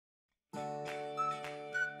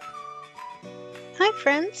Hi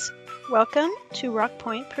friends, welcome to Rock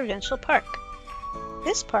Point Provincial Park.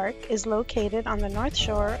 This park is located on the north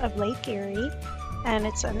shore of Lake Erie and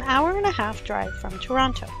it's an hour-and-a-half drive from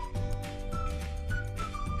Toronto.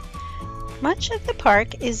 Much of the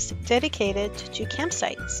park is dedicated to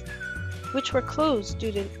campsites, which were closed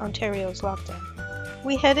due to Ontario's lockdown.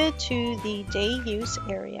 We headed to the day use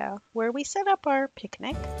area where we set up our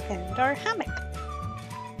picnic and our hammock.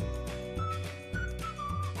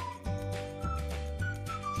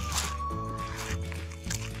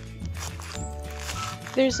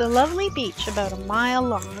 There's a lovely beach about a mile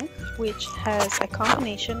long, which has a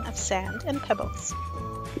combination of sand and pebbles.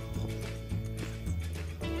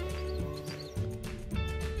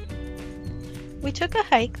 We took a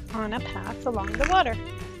hike on a path along the water.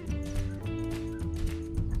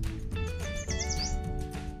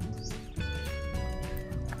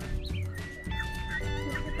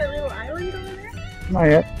 Look at that little island over there? Not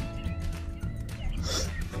yet.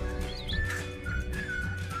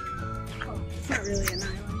 It's not really an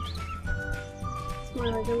island. It's more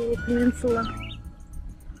like a little peninsula.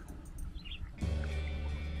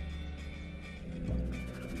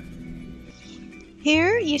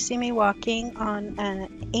 Here you see me walking on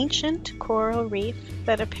an ancient coral reef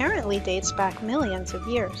that apparently dates back millions of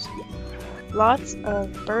years. Lots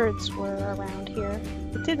of birds were around here.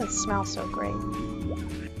 It didn't smell so great.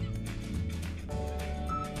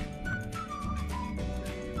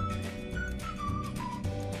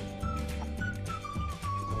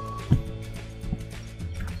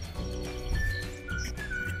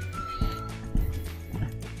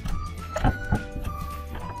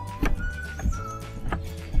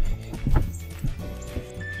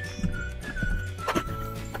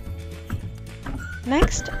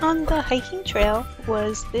 Next on the hiking trail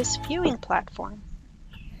was this viewing platform.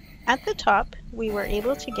 At the top, we were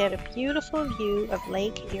able to get a beautiful view of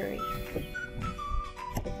Lake Erie.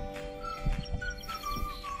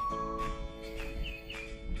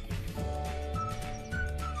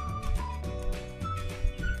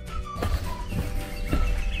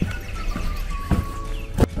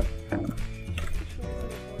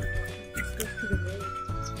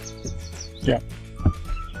 Yeah.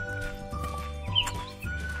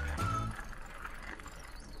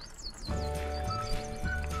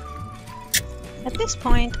 At this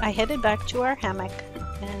point, I headed back to our hammock,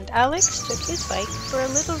 and Alex took his bike for a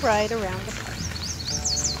little ride around the park.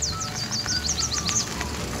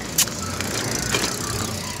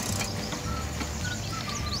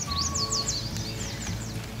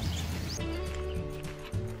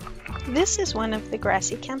 This is one of the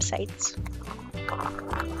grassy campsites.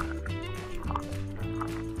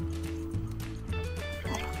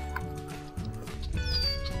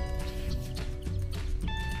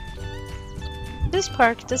 This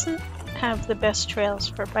park doesn't have the best trails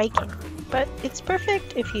for biking, but it's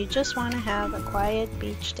perfect if you just want to have a quiet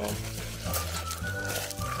beach day.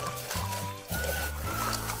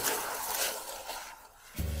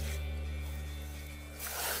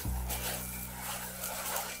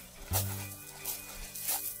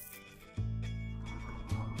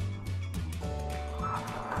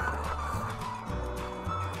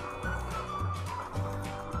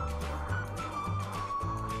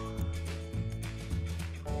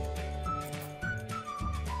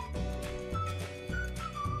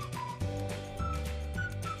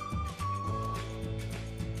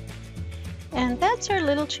 And that's our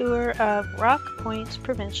little tour of Rock Point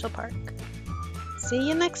Provincial Park. See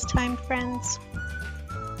you next time, friends.